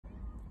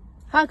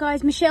Hi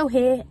guys, Michelle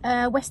here,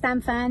 West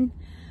Ham fan.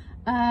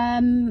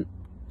 I'm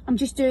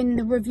just doing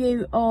the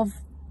review of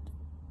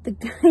the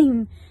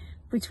game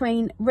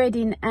between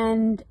Reading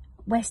and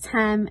West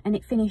Ham, and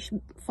it finished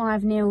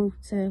 5-0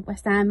 to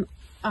West Ham.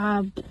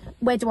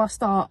 Where do I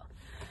start?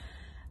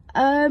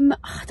 I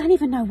don't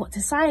even know what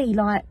to say.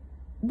 Like,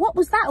 what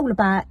was that all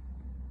about?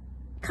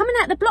 Coming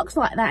out the blocks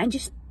like that and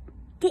just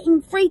getting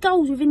 3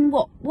 goals within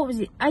what was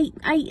it,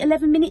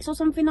 11 minutes or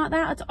something like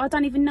that? I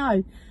don't even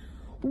know.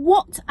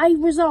 What a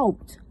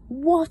result.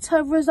 What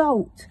a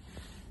result.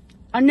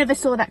 I never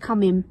saw that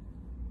coming.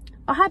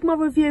 I had my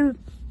review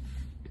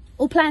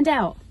all planned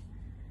out.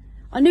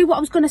 I knew what I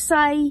was going to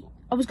say.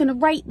 I was going to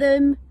rate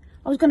them.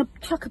 I was going to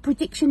chuck a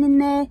prediction in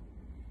there.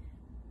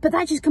 But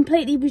that just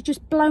completely was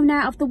just blown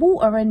out of the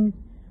water. And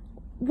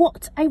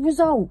what a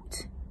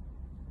result.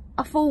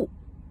 I thought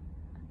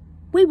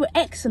we were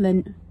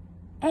excellent.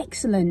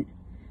 Excellent.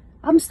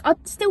 I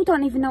still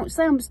don't even know what to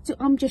say.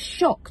 I'm just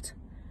shocked.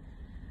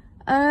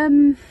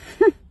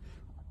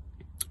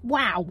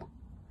 Wow.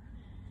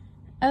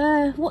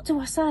 What do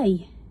I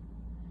say?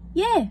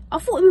 Yeah, I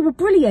thought we were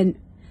brilliant.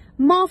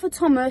 Martha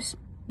Thomas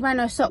ran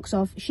her socks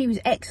off. She was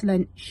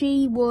excellent.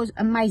 She was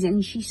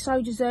amazing. She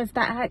so deserved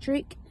that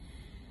hat-trick.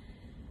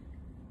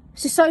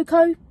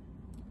 Sissoko,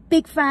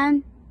 big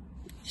fan.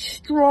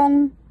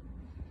 Strong.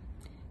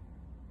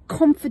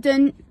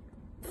 Confident.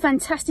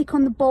 Fantastic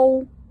on the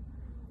ball.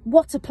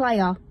 What a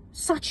player.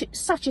 Such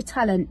a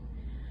talent.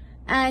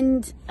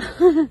 And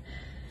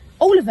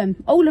all of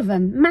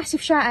them,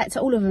 massive shout out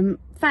to all of them.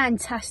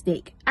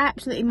 Fantastic,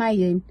 absolutely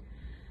amazing.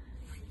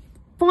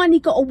 Finally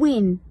got a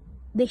win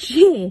this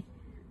year.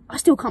 I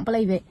still can't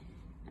believe it.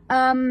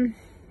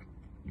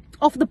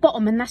 Off the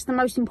bottom, and that's the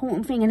most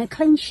important thing. And a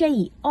clean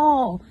sheet.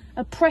 Oh,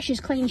 a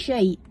precious clean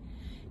sheet.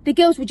 The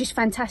girls were just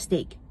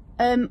fantastic.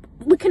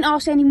 We couldn't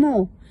ask any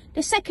more.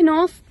 The second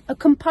half, a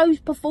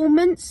composed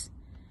performance.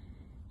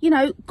 You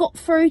know, got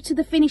through to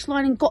the finish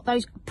line and got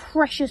those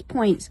precious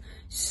points.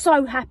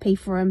 So happy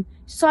for them.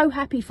 So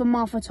happy for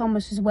Martha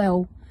Thomas as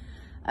well.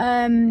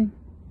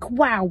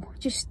 Wow.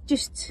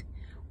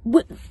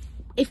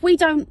 If we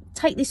don't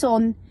take this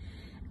on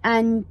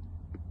and,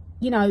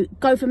 you know,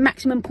 go for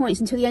maximum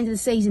points until the end of the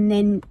season,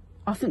 then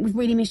I think we've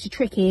really missed a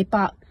trick here.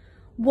 But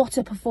what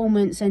a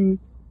performance, and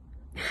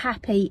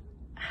happy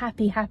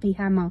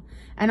hammer.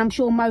 And I'm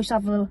sure most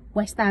other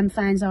West Ham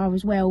fans are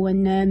as well.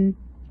 And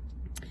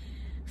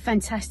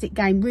fantastic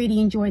game, really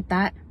enjoyed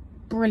that.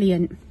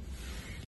 Brilliant.